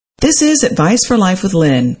This is Advice for Life with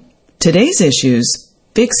Lynn. Today's issues: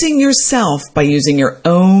 fixing yourself by using your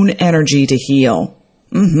own energy to heal.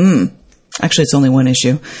 Actually, it's only one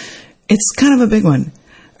issue. It's kind of a big one.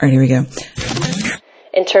 All right, here we go.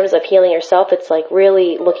 In terms of healing yourself, it's like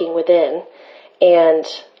really looking within. And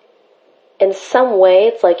in some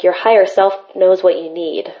way, it's like your higher self knows what you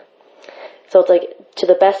need. So it's like, to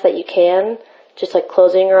the best that you can, just like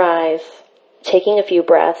closing your eyes, taking a few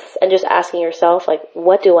breaths, and just asking yourself, like,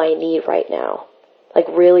 what do I need right now? Like,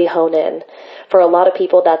 really hone in. For a lot of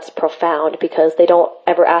people, that's profound because they don't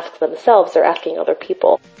ever ask themselves, they're asking other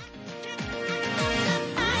people.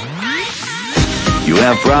 You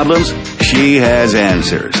have problems? She has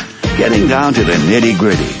answers. Getting down to the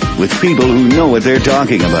nitty-gritty with people who know what they're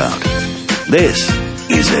talking about. This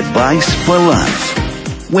is Advice for Life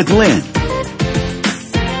with Lynn.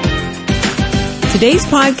 Today's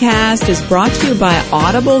podcast is brought to you by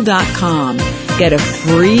Audible.com. Get a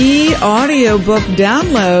free audiobook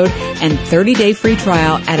download and 30-day free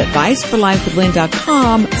trial at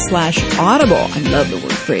adviceforlifewithlynn.com/audible. I love the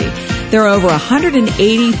word free. There are over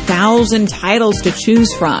 180,000 titles to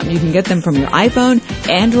choose from. You can get them from your iPhone,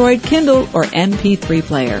 Android, Kindle, or MP3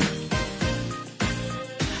 player.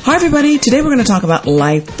 Hi, everybody. Today we're going to talk about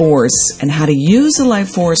life force and how to use the life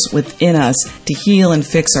force within us to heal and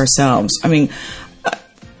fix ourselves. I mean,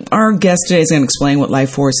 our guest today is going to explain what life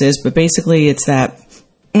force is, but basically it's that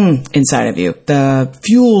inside of you, the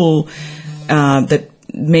fuel that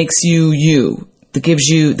makes you, that gives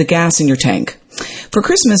you the gas in your tank. For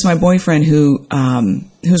Christmas, my boyfriend,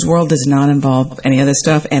 whose world does not involve any of this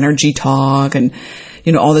stuff, energy talk and,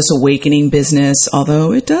 all this awakening business,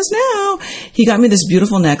 although it does now, he got me this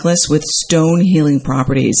beautiful necklace with stone healing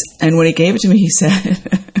properties. And when he gave it to me, he said,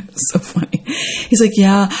 it was so funny. He's like,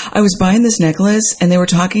 yeah, I was buying this necklace and they were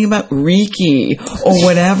talking about Reiki or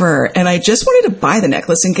whatever. And I just wanted to buy the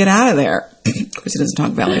necklace and get out of there. Of course, he doesn't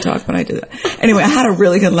talk ballet talk, but I did that. Anyway, I had a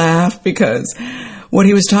really good laugh because what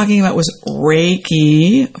he was talking about was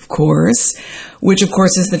Reiki, of course, which of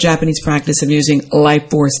course is the Japanese practice of using life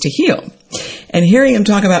force to heal. And hearing him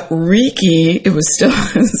talk about Reiki, it was still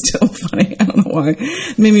funny. I don't know why.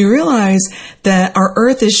 It made me realize that our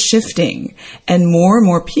earth is shifting and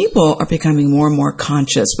more people are becoming more and more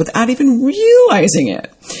conscious without even realizing it.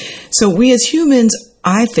 So we as humans,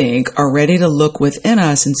 I think, are ready to look within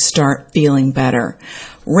us and start feeling better.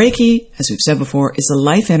 Reiki, as we've said before, is the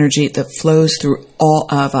life energy that flows through all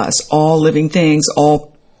of us, all living things, all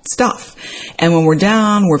stuff. And when we're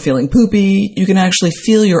down, we're feeling poopy, you can actually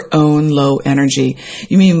feel your own low energy.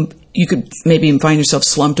 You could maybe even find yourself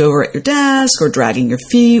slumped over at your desk or dragging your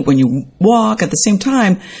feet when you walk. At the same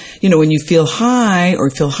time, when you feel high or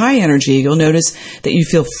feel high energy, you'll notice that you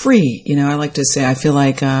feel free. I like to say I feel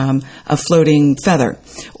like a floating feather,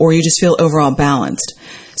 or you just feel overall balanced.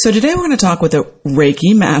 So today we're going to talk with a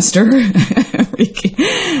Reiki master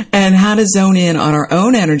and how to zone in on our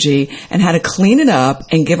own energy and how to clean it up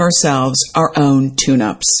and give ourselves our own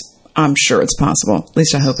tune-ups. I'm sure it's possible. At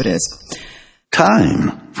least I hope it is.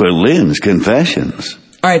 Time for Lynn's Confessions.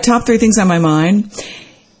 All right, top 3 things on my mind.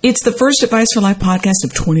 It's the first Advice for Life podcast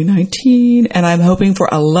of 2019, and I'm hoping for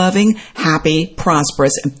a loving, happy,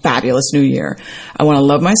 prosperous, and fabulous new year. I want to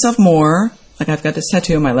love myself more. Like I've got this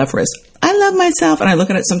tattoo on my left wrist. I love myself. And I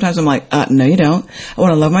look at it sometimes, I'm like, no, you don't. I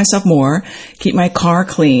want to love myself more, keep my car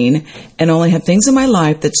clean, and only have things in my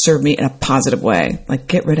life that serve me in a positive way. Like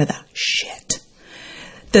get rid of that shit.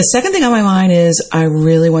 The second thing on my mind is I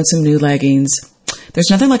really want some new leggings.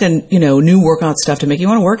 There's nothing like a, new workout stuff to make you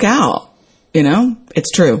want to work out.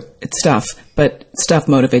 It's true. It's stuff, but stuff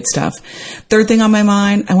motivates stuff. Third thing on my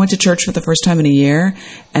mind, I went to church for the first time in a year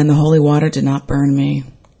and the holy water did not burn me.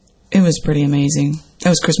 It was pretty amazing.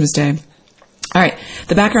 That was Christmas Day. All right.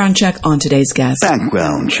 The background check on today's guest.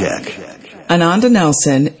 Background check. Ananda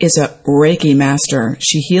Nelson is a Reiki master.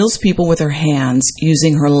 She heals people with her hands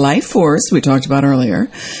using her life force we talked about earlier.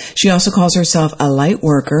 She also calls herself a light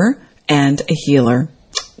worker and a healer.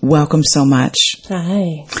 Welcome so much.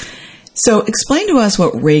 Hi. So explain to us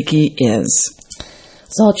what Reiki is.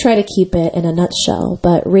 So I'll try to keep it in a nutshell,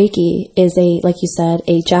 but Reiki is like you said,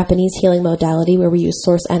 a Japanese healing modality where we use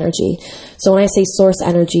source energy. So when I say source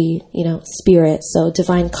energy, spirit, so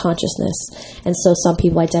divine consciousness. And so some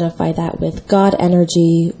people identify that with God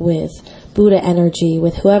energy, with Buddha energy,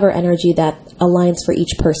 with whoever energy that aligns for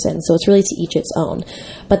each person. So it's really to each its own.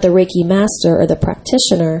 But the Reiki master or the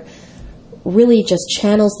practitioner really just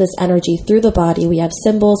channels this energy through the body. We have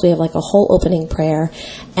symbols, we have like a whole opening prayer,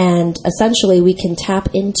 and essentially we can tap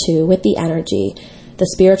into, with the energy, the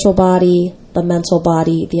spiritual body, the mental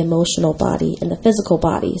body, the emotional body, and the physical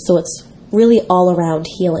body. So it's really all around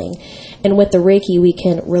healing. And with the Reiki, we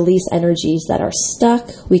can release energies that are stuck.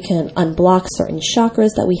 We can unblock certain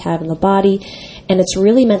chakras that we have in the body. And it's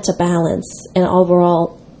really meant to balance and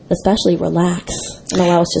overall, especially relax and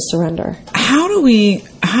allow us to surrender. How do we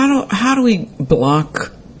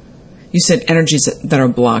block? You said energies that are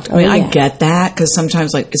blocked. I mean, I get that because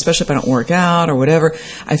sometimes, like, especially if I don't work out or whatever,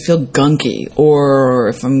 I feel gunky, or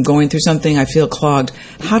if I'm going through something, I feel clogged.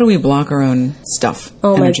 How do we block our own stuff?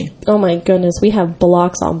 Energy. Oh my goodness, we have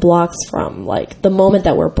blocks on blocks from like the moment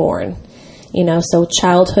that we're born. You know, so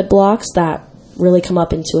childhood blocks that really come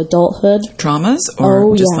up into adulthood. Traumas,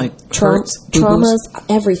 or just like hurts, traumas,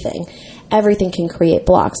 everything. Everything can create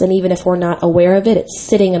blocks. And even if we're not aware of it, it's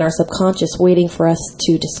sitting in our subconscious waiting for us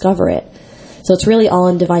to discover it. So it's really all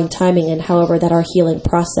in divine timing and however that our healing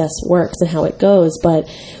process works and how it goes. But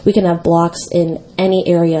we can have blocks in any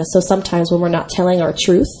area. So sometimes when we're not telling our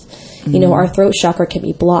truth, you know, our throat chakra can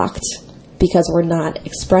be blocked because we're not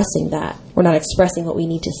expressing that. We're not expressing what we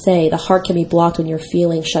need to say. The heart can be blocked when you're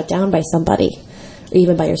feeling shut down by somebody, or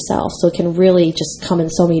even by yourself. So it can really just come in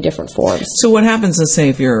so many different forms. So what happens, let's say,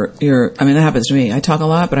 if you're I mean, that happens to me. I talk a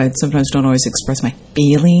lot, but I sometimes don't always express my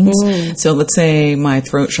feelings. So let's say my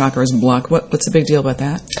throat chakra is blocked. What's the big deal about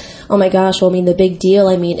that? Oh my gosh. Well, I mean, the big deal,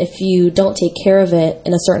 I mean, if you don't take care of it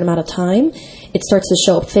in a certain amount of time, it starts to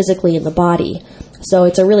show up physically in the body. So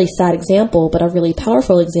it's a really sad example, but a really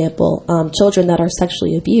powerful example. Children that are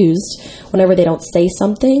sexually abused, whenever they don't say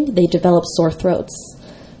something, they develop sore throats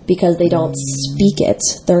because they don't speak it.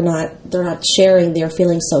 They're not sharing. They're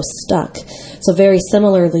feeling so stuck. So very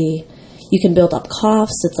similarly, you can build up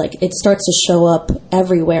coughs. It's like it starts to show up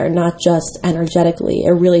everywhere, not just energetically.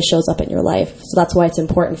 It really shows up in your life. So that's why it's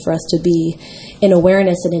important for us to be in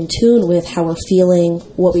awareness and in tune with how we're feeling,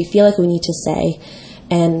 what we feel like we need to say,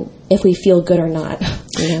 and if we feel good or not.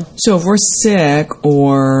 You know? So if we're sick,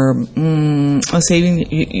 or let's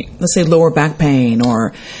say lower back pain,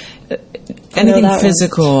 or anything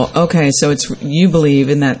physical. Okay, so you believe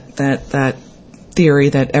in that theory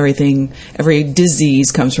that every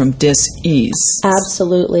disease comes from dis-ease.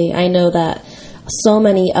 Absolutely. I know that so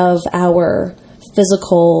many of our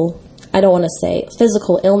physical, I don't want to say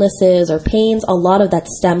physical illnesses or pains, a lot of that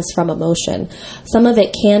stems from emotion. Some of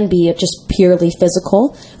it can be just purely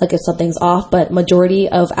physical, like if something's off, but majority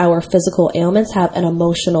of our physical ailments have an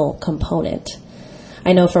emotional component.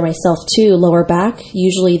 I know for myself too, lower back,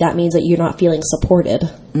 usually that means that you're not feeling supported.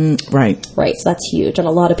 Right. Right, so that's huge. And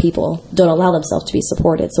a lot of people don't allow themselves to be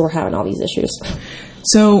supported, so we're having all these issues.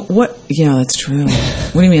 So yeah, that's true.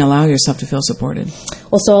 What do you mean allow yourself to feel supported?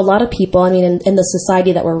 Well, so a lot of people, I mean, in the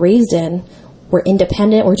society that we're raised in, we're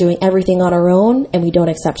independent, we're doing everything on our own, and we don't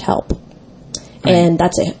accept help. Right. And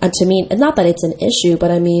that's, to me, not that it's an issue, but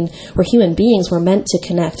I mean, we're human beings, we're meant to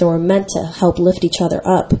connect, and we're meant to help lift each other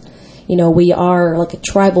up. You know, we are like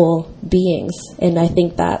tribal beings, and I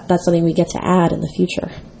think that that's something we get to add in the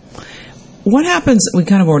future. What happens, we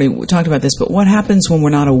kind of already talked about this, but what happens when we're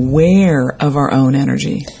not aware of our own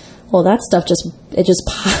energy? Well, that stuff just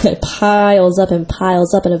piles up,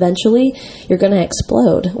 and eventually you're going to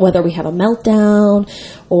explode, whether we have a meltdown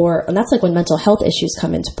and that's like when mental health issues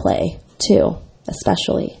come into play too,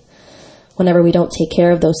 especially whenever we don't take care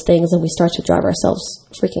of those things and we start to drive ourselves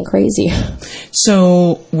freaking crazy.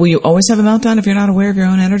 So will you always have a meltdown if you're not aware of your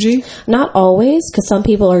own energy? Not always, because some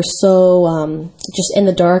people are so just in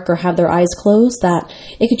the dark or have their eyes closed that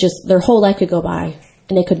their whole life could go by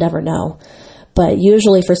and they could never know. But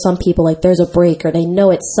usually for some people, like there's a break or they know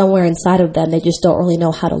it's somewhere inside of them. They just don't really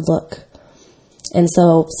know how to look. And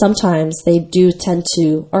so sometimes they do tend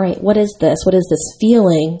to, all right, what is this? What is this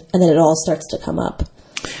feeling? And then it all starts to come up.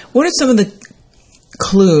 What are some of the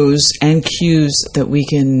clues and cues that we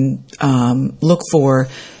can look for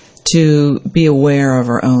to be aware of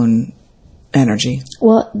our own energy?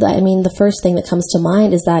 Well, I mean, the first thing that comes to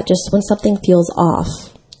mind is that just when something feels off,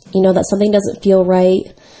 you know, that something doesn't feel right,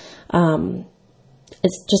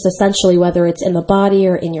 it's just essentially whether it's in the body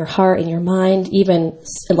or in your heart, in your mind, even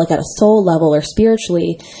like at a soul level or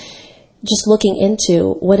spiritually, just looking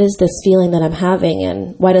into what is this feeling that I'm having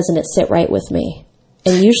and why doesn't it sit right with me?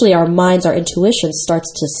 And usually our minds, our intuition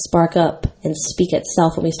starts to spark up and speak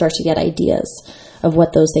itself when we start to get ideas of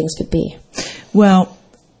what those things could be. Well,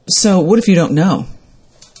 so what if you don't know?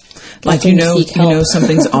 Like you know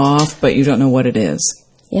something's off, but you don't know what it is.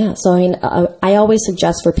 Yeah, so I mean, I always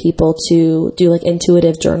suggest for people to do like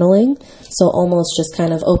intuitive journaling. So almost just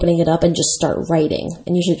kind of opening it up and just start writing.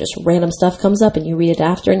 And usually just random stuff comes up and you read it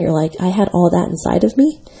after and you're like, I had all that inside of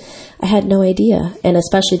me. I had no idea. And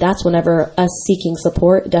especially that's whenever us seeking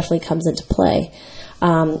support definitely comes into play.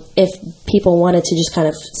 If people wanted to just kind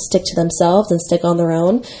of stick to themselves and stick on their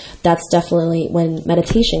own, that's definitely when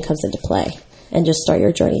meditation comes into play, and just start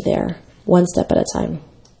your journey there, one step at a time.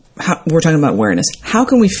 We're talking about awareness. How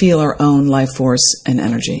can we feel our own life force and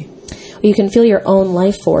energy? You can feel your own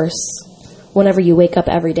life force whenever you wake up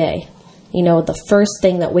every day. You know, the first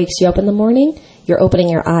thing that wakes you up in the morning, you're opening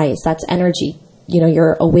your eyes. That's energy. You know,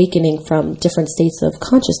 you're awakening from different states of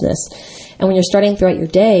consciousness. And when you're starting throughout your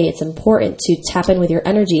day, it's important to tap in with your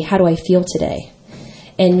energy. How do I feel today?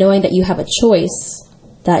 And knowing that you have a choice,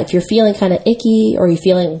 that if you're feeling kind of icky or you're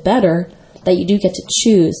feeling better, that you do get to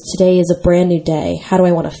choose. Today is a brand new day. How do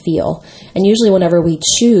I want to feel? And usually whenever we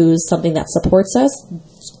choose something that supports us,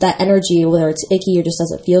 that energy, whether it's icky or just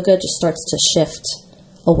doesn't feel good, just starts to shift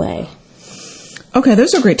away. Okay,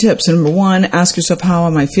 those are great tips. Number one, ask yourself, how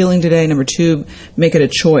am I feeling today? Number two, make it a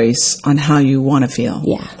choice on how you want to feel.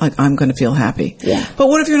 Yeah. Like, I'm going to feel happy. Yeah. But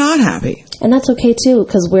what if you're not happy? And that's okay too,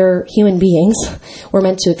 because we're human beings. We're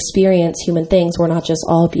meant to experience human things. We're not just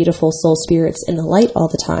all beautiful soul spirits in the light all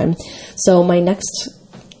the time. So my next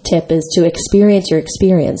tip is to experience your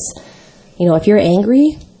experience. You know, if you're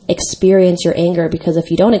angry, experience your anger, because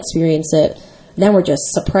if you don't experience it, then we're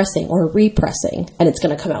just suppressing or repressing, and it's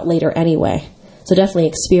going to come out later anyway. So definitely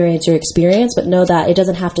experience your experience, but know that it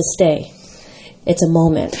doesn't have to stay. It's a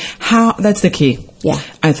moment. That's the key. Yeah.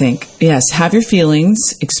 I think. Yes. Have your feelings,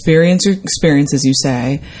 experience your experience, as you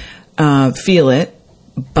say, feel it,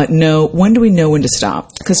 but when do we know when to stop?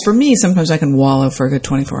 Because for me, sometimes I can wallow for a good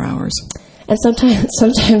 24 hours. And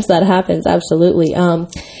sometimes that happens, absolutely.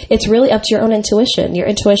 It's really up to your own intuition. Your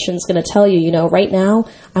intuition is going to tell you, you know, right now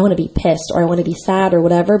I want to be pissed or I want to be sad or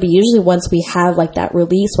whatever. But usually once we have like that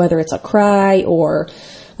release, whether it's a cry or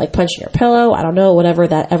like punching your pillow, I don't know, whatever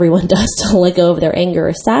that everyone does to let go of their anger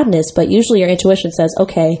or sadness. But usually your intuition says,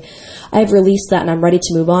 okay, I've released that and I'm ready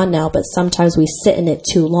to move on now. But sometimes we sit in it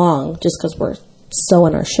too long just because we're so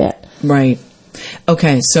in our shit. Right.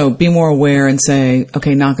 Okay. So be more aware and say,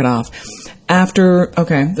 okay, knock it off.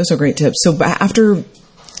 Okay, those are great tips. So after,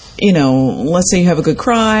 you know, let's say you have a good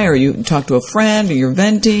cry or you talk to a friend or you're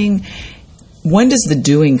venting, when does the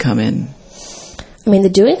doing come in? I mean, the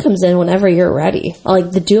doing comes in whenever you're ready. Like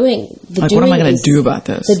what am I going to do about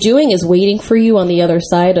this? The doing is waiting for you on the other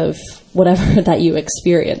side of whatever that you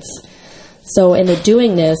experience. So in the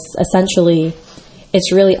doingness, essentially,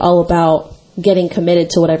 it's really all about getting committed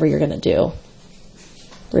to whatever you're going to do.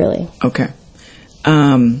 Really. Okay.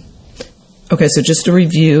 Okay, so just to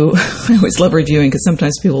review, I always love reviewing because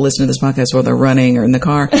sometimes people listen to this podcast while they're running or in the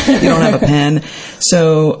car. You don't have a pen.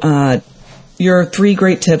 So your 3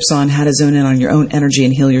 great tips on how to zone in on your own energy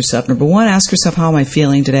and heal yourself. Number 1, ask yourself, how am I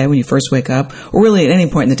feeling today when you first wake up? Or really at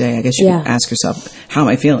any point in the day, I guess you can ask yourself, how am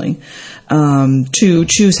I feeling? 2,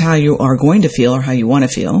 choose how you are going to feel or how you want to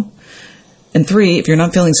feel. And 3, if you're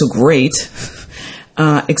not feeling so great,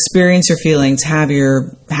 experience your feelings, have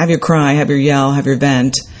your cry, have your yell, have your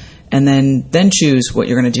vent. And then choose what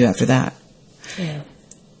you're going to do after that. Yeah.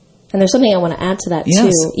 And there's something I want to add to that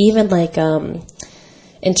too. Even like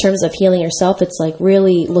in terms of healing yourself, it's like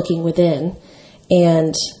really looking within.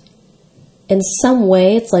 And in some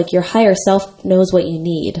way, it's like your higher self knows what you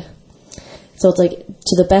need. So it's like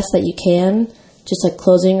to the best that you can, just like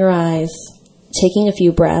closing your eyes, taking a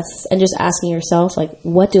few breaths, and just asking yourself, like,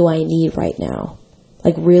 what do I need right now?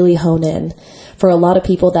 Like really hone in. For a lot of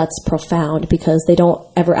people, that's profound because they don't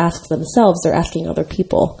ever ask themselves. They're asking other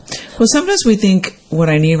people. Well, sometimes we think what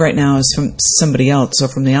I need right now is from somebody else or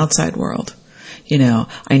from the outside world. You know,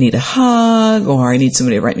 I need a hug, or I need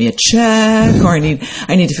somebody to write me a check, or I need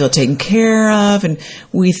to feel taken care of. And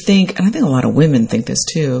we think, and I think a lot of women think this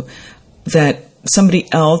too, that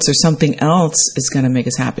somebody else or something else is going to make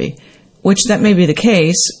us happy, which that may be the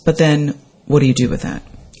case, but then what do you do with that?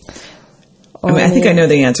 I think I know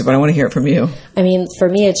the answer, but I want to hear it from you. I mean, for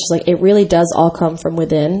me, it's just like it really does all come from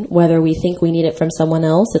within. Whether we think we need it from someone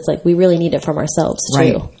else, it's like we really need it from ourselves too.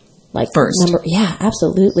 Right. Like first. Yeah,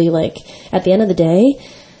 absolutely. Like at the end of the day,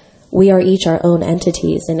 we are each our own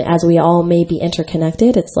entities. And as we all may be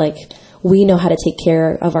interconnected, it's like we know how to take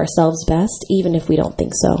care of ourselves best, even if we don't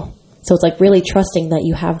think so. So it's like really trusting that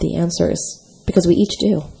you have the answers because we each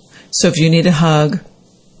do. So if you need a hug,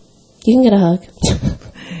 you can get a hug.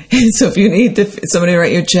 So if you need somebody to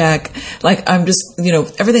write your check, like I'm just,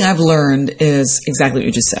 everything I've learned is exactly what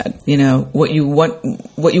you just said. What you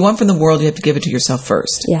want from the world, you have to give it to yourself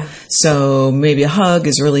first. Yeah. So maybe a hug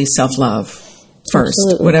is really self-love first,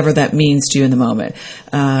 Absolutely. Whatever that means to you in the moment.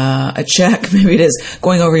 A check, maybe it is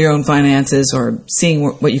going over your own finances or seeing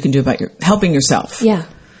what you can do about helping yourself. Yeah.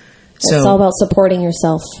 It's all about supporting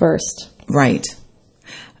yourself first. Right.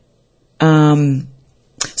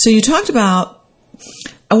 So you talked about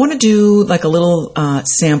I want to do like a little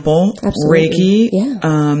sample Absolutely.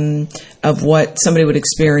 Reiki of what somebody would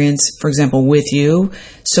experience, for example, with you,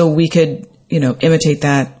 so we could, imitate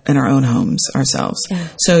that in our own homes ourselves. Yeah.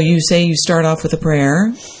 So you say you start off with a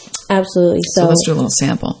prayer. Absolutely. So let's do a little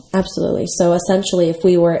sample. Absolutely. So essentially, if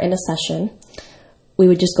we were in a session, we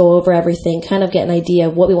would just go over everything, kind of get an idea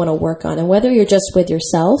of what we want to work on. And whether you're just with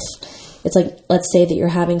yourself, it's like, let's say that you're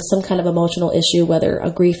having some kind of emotional issue, whether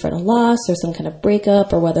a grief or a loss or some kind of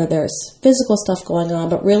breakup, or whether there's physical stuff going on,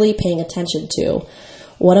 but really paying attention to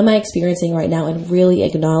what am I experiencing right now, and really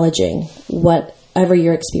acknowledging whatever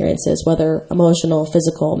your experience is, whether emotional,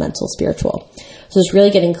 physical, mental, spiritual. So it's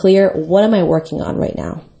really getting clear, what am I working on right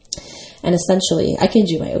now? And essentially, I can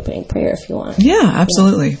do my opening prayer if you want. Yeah,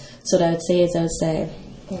 absolutely. Yeah. So what I would say is,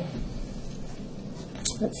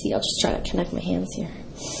 let's see, I'll just try to connect my hands here.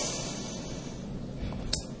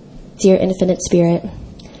 Dear Infinite Spirit,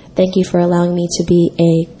 thank you for allowing me to be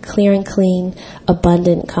a clear and clean,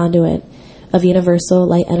 abundant conduit of universal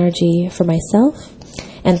light energy for myself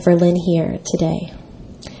and for Lynn here today.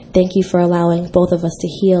 Thank you for allowing both of us to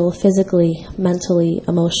heal physically, mentally,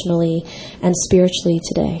 emotionally, and spiritually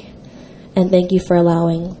today. And thank you for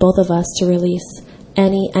allowing both of us to release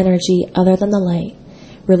any energy other than the light,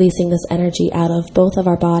 releasing this energy out of both of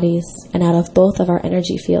our bodies and out of both of our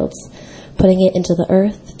energy fields, putting it into the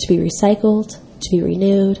earth to be recycled, to be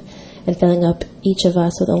renewed, and filling up each of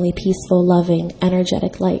us with only peaceful, loving,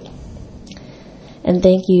 energetic light. And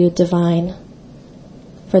thank you, Divine,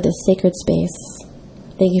 for this sacred space.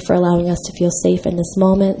 Thank you for allowing us to feel safe in this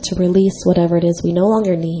moment, to release whatever it is we no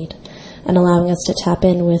longer need, and allowing us to tap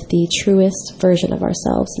in with the truest version of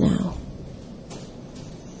ourselves now.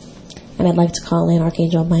 And I'd like to call in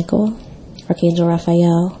Archangel Michael, Archangel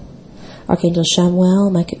Raphael, Archangel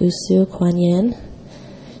Shamuel, Micah Usu, Kuan Yin,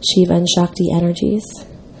 Shiva and Shakti energies,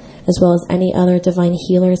 as well as any other divine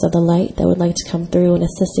healers of the light that would like to come through and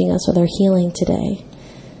assisting us with our healing today.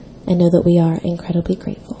 And know that we are incredibly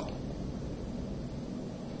grateful.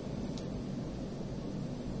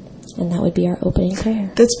 And that would be our opening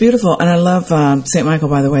prayer. That's beautiful. And I love St. Michael,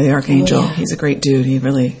 by the way, the Archangel. Oh, yeah. He's a great dude.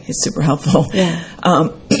 He's super helpful. Yeah.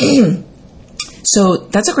 So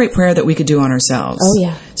that's a great prayer that we could do on ourselves. Oh,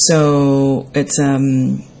 yeah. So it's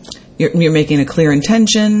you're making a clear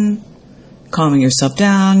intention, calming yourself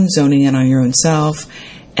down, zoning in on your own self,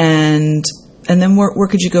 and then where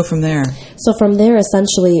could you go from there? So from there,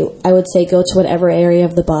 essentially, I would say go to whatever area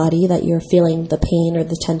of the body that you're feeling the pain or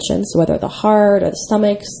the tension, so whether the heart or the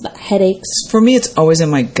stomach, the headaches. For me, it's always in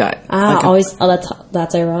my gut. Always.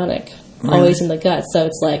 That's ironic. Really? Always in the gut. So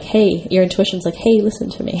it's like, hey, your intuition's like, hey,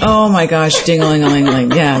 listen to me. Oh my gosh,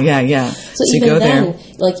 ding-a-ling-a-ling-ling. Yeah. So you even go then, there.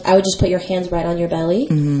 like, I would just put your hands right on your belly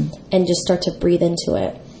and just start to breathe into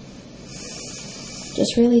it.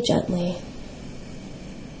 Just really gently.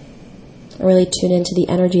 Really tune into the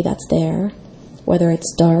energy that's there, whether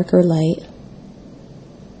it's dark or light.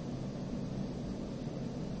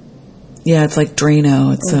 Yeah, it's like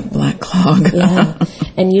Drano. It's a black clog. Yeah.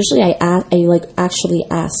 And usually I actually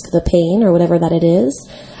ask the pain or whatever that it is.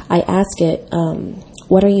 I ask it,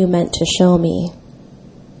 what are you meant to show me?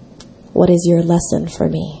 What is your lesson for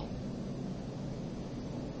me?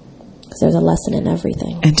 Because there's a lesson in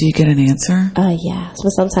everything. And do you get an answer? Yeah. So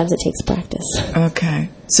sometimes it takes practice. Okay.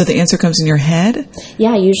 So the answer comes in your head?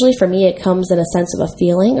 Yeah, usually for me it comes in a sense of a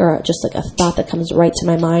feeling or just like a thought that comes right to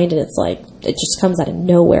my mind, and it's like, it just comes out of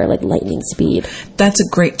nowhere like lightning speed. That's a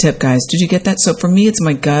great tip, guys. Did you get that? So for me, it's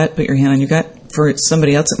my gut. Put your hand on your gut. For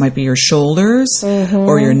somebody else, it might be your shoulders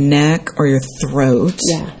or your neck or your throat.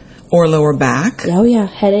 Yeah. Or lower back. Oh, yeah.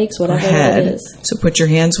 Headaches, whatever head. it is. So put your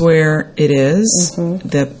hands where it is,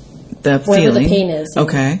 the Wherever feeling. the pain is.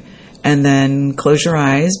 Okay. And then close your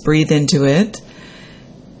eyes, breathe into it,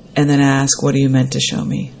 and then ask, what are you meant to show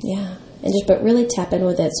me? Yeah. But really tap in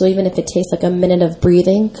with it. So even if it takes like a minute of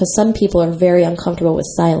breathing, because some people are very uncomfortable with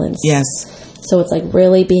silence. Yes. So it's like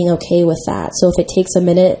really being okay with that. So if it takes a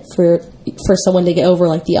minute for someone to get over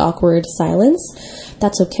like the awkward silence,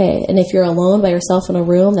 that's okay. And if you're alone by yourself in a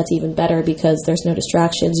room, that's even better because there's no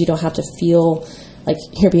distractions. You don't have to feel like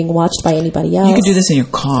you're being watched by anybody else. You could do this in your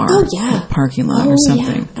car. Oh, yeah. Like parking lot or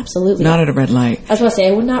something. Yeah, absolutely. Not at a red light. I was going to say,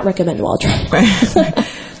 I would not recommend while driving.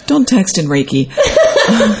 Don't text in Reiki.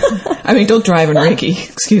 Don't drive in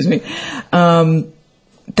Reiki. Excuse me.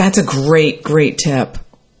 That's a great, great tip.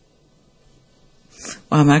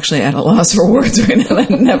 I'm actually at a loss for words right now. That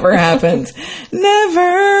never happens.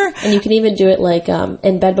 Never. And you can even do it like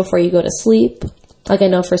in bed before you go to sleep. Like I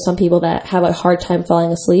know for some people that have a hard time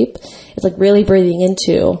falling asleep, it's like really breathing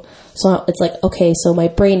into. So it's like, okay, so my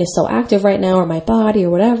brain is so active right now or my body or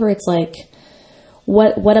whatever. It's like,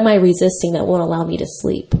 what am I resisting that won't allow me to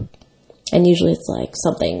sleep? And usually it's like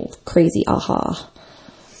something crazy, aha.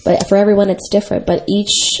 But for everyone, it's different. But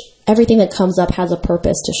everything that comes up has a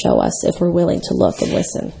purpose to show us if we're willing to look and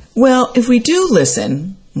listen. Well, if we do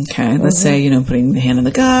listen, okay, let's say, putting the hand on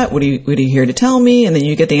the gut, what are you here to tell me? And then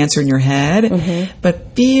you get the answer in your head. Mm-hmm.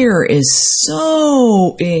 But fear is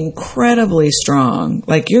so incredibly strong.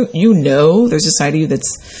 Like, there's a side of you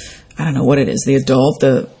that's, I don't know what it is, the adult,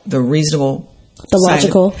 the reasonable, the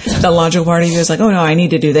logical. The logical part of you is like, oh no, I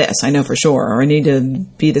need to do this. I know for sure. Or I need to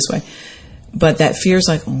be this way. But that fear is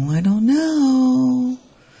like, oh, I don't know.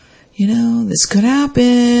 This could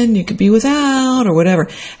happen. You could be without or whatever.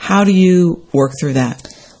 How do you work through that?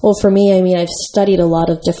 Well, for me, I've studied a lot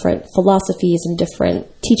of different philosophies and different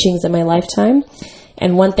teachings in my lifetime.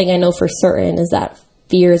 And one thing I know for certain is that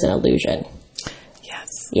fear is an illusion. Yes.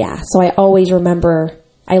 Yeah. So I always remember,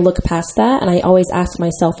 I look past that and I always ask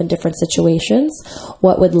myself in different situations,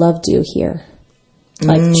 what would love do here?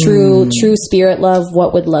 Like true spirit love,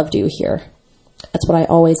 what would love do here? That's what I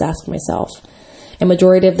always ask myself. And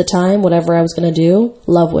majority of the time, whatever I was going to do,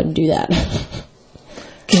 love wouldn't do that.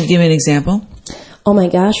 Can you give me an example? Oh my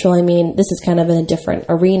gosh. Well, this is kind of in a different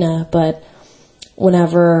arena, but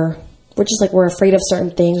whenever we're afraid of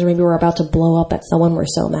certain things, or maybe we're about to blow up at someone, we're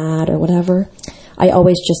so mad or whatever, I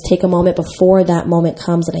always just take a moment before that moment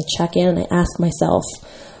comes and I check in and I ask myself,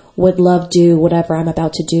 would love do whatever I'm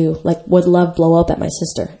about to do? Like, would love blow up at my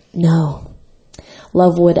sister? No.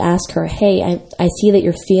 Love would ask her, hey, I see that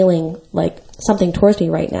you're feeling like something towards me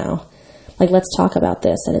right now. Like, let's talk about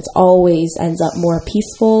this. And it always ends up more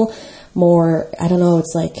peaceful, more, I don't know,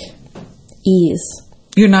 it's like ease.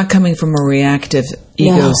 You're not coming from a reactive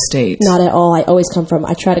ego state. Not at all. I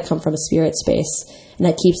try to come from a spirit space, and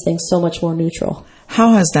that keeps things so much more neutral.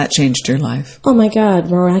 How has that changed your life? Oh my God,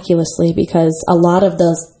 miraculously, because a lot of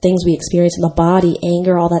those things we experience in the body,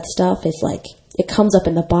 anger, all that stuff, is like, it comes up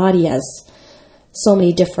in the body as so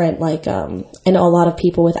many different, I know a lot of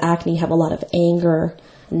people with acne have a lot of anger,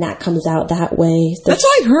 and that comes out that way. That's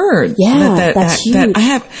what I heard. Yeah, that's huge.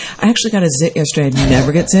 I actually got a zit yesterday. I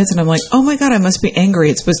never get zits, and I'm like, oh my God, I must be angry.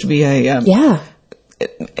 It's supposed to be it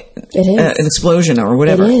is an explosion or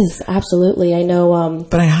whatever. It is, absolutely. I know.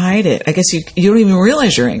 But I hide it. I guess you don't even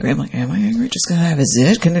realize you're angry. I'm like, am I angry? Just gonna have a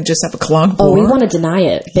zit? Can I just have a clogged bore? Oh, we want to deny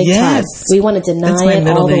it big time. We want to deny it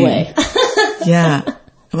all the way. Yeah.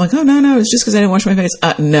 I'm like, oh no, it's just because I didn't wash my face.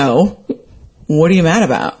 No. What are you mad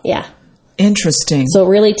about? Yeah. Interesting. So it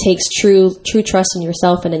really takes true trust in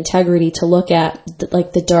yourself and integrity to look at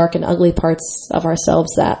the dark and ugly parts of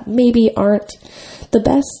ourselves that maybe aren't the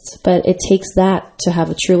best, but it takes that to have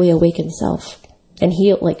a truly awakened self and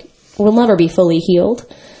heal. We'll never be fully healed,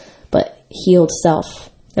 but healed self.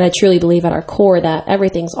 And I truly believe at our core that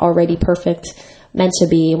everything's already perfect, meant to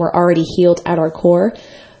be, and we're already healed at our core.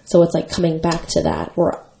 So it's like coming back to that.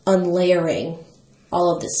 We're unlayering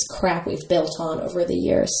all of this crap we've built on over the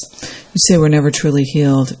years. You say we're never truly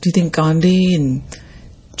healed. Do you think Gandhi and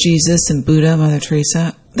Jesus and Buddha, Mother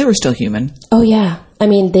Teresa, they were still human? Oh yeah.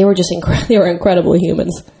 They were just they were incredible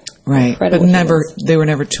humans. Right. But they were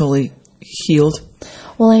never totally healed.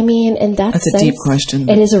 Well, in that That's sense, a deep question.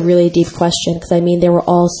 It is a really deep question because they were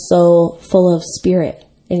all so full of spirit.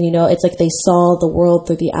 And it's like they saw the world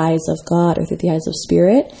through the eyes of God or through the eyes of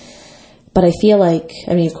spirit. But I feel like,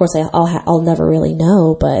 of course, I'll never really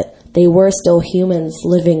know, but they were still humans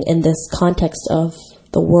living in this context of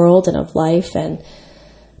the world and of life.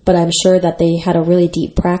 But I'm sure that they had a really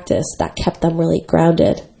deep practice that kept them really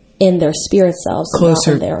grounded in their spirit selves.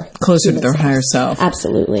 Closer to their higher self.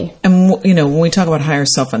 Absolutely. And, when we talk about higher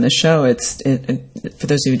self on this show, for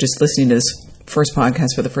those of you just listening to this first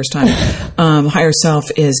podcast for the first time, higher self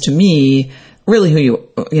is, to me, really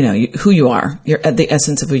who you are. You're at the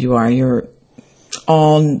essence of who you are. You're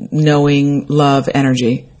all-knowing love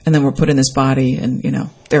energy. And then we're put in this body and,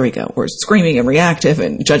 there we go. We're screaming and reactive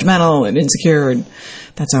and judgmental and insecure, and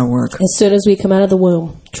that's our work. As soon as we come out of the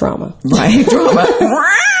womb, trauma. Right, trauma.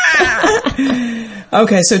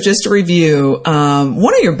 Okay, so just to review,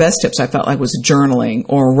 one of your best tips I felt like was journaling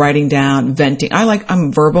or writing down, venting.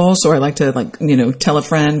 I'm verbal, so I like to tell a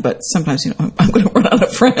friend, but sometimes, I'm going to run out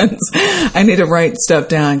of friends. I need to write stuff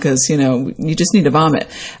down because, you just need to vomit.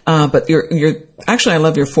 But actually, I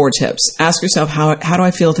love your 4 tips. Ask yourself, how do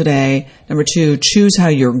I feel today? Number 2, choose how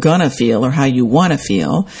you're going to feel or how you want to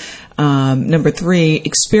feel. Number 3,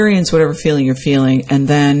 experience whatever feeling you're feeling. And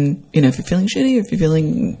then, if you're feeling shitty, if you're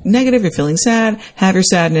feeling negative, you're feeling sad, have your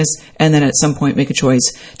sadness. And then at some point, make a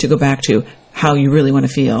choice to go back to how you really want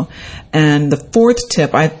to feel. And the 4th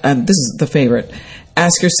tip, this is the favorite.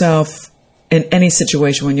 Ask yourself in any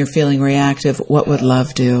situation when you're feeling reactive, what would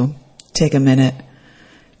love do? Take a minute.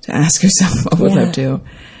 to ask yourself, what would love do?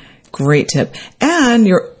 Great tip. And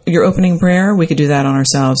your opening prayer, we could do that on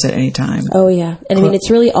ourselves at any time. Oh, yeah. And I mean, it's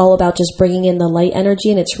really all about just bringing in the light energy,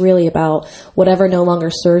 and it's really about whatever no longer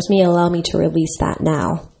serves me, allow me to release that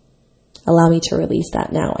now. Allow me to release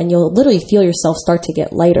that now. And you'll literally feel yourself start to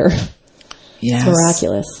get lighter. Yes. It's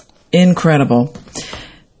miraculous. Incredible.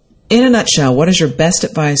 In a nutshell, what is your best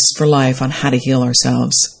advice for life on how to heal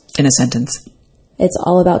ourselves in a sentence? It's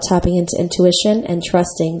all about tapping into intuition and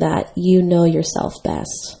trusting that you know yourself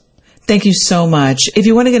best. Thank you so much. If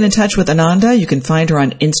you want to get in touch with Ananda, you can find her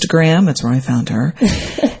on Instagram. That's where I found her.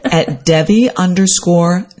 At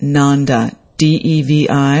Devi_Nanda.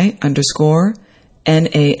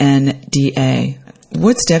 DEVI_NANDA.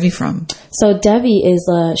 What's Devi from? So Devi is,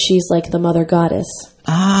 she's like the mother goddess.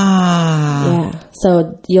 Ah. Yeah.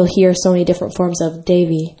 So you'll hear so many different forms of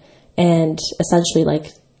Devi, and essentially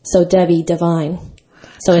so Devi, divine.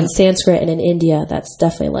 So in Sanskrit and in India, that's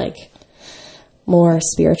definitely more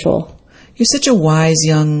spiritual. You're such a wise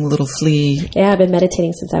young little flea. Yeah, I've been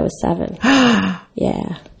meditating since I was 7.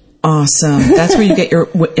 Yeah. Awesome. That's where you get your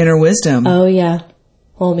inner wisdom. Oh, yeah.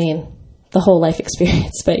 Well, I mean, the whole life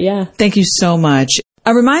experience, but yeah. Thank you so much.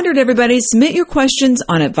 A reminder to everybody, submit your questions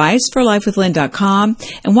on adviceforlifewithlynn.com.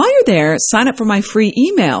 And while you're there, sign up for my free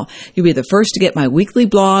email. You'll be the first to get my weekly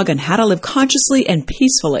blog on how to live consciously and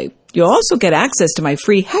peacefully. You'll also get access to my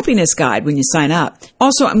free happiness guide when you sign up.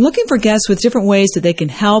 Also, I'm looking for guests with different ways that they can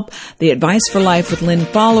help the Advice for Life with Lynn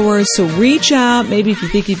followers. So reach out, maybe if you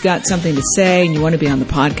think you've got something to say and you want to be on the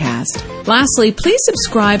podcast. Lastly, please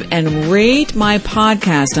subscribe and rate my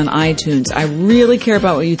podcast on iTunes. I really care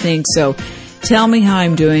about what you think, so tell me how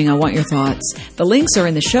I'm doing. I want your thoughts. The links are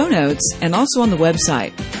in the show notes and also on the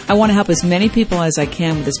website. I want to help as many people as I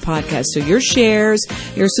can with this podcast. So your shares,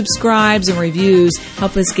 your subscribes, and reviews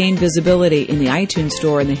help us gain visibility in the iTunes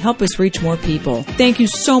store, and they help us reach more people. Thank you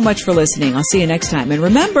so much for listening. I'll see you next time. And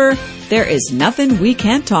remember, there is nothing we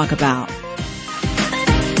can't talk about.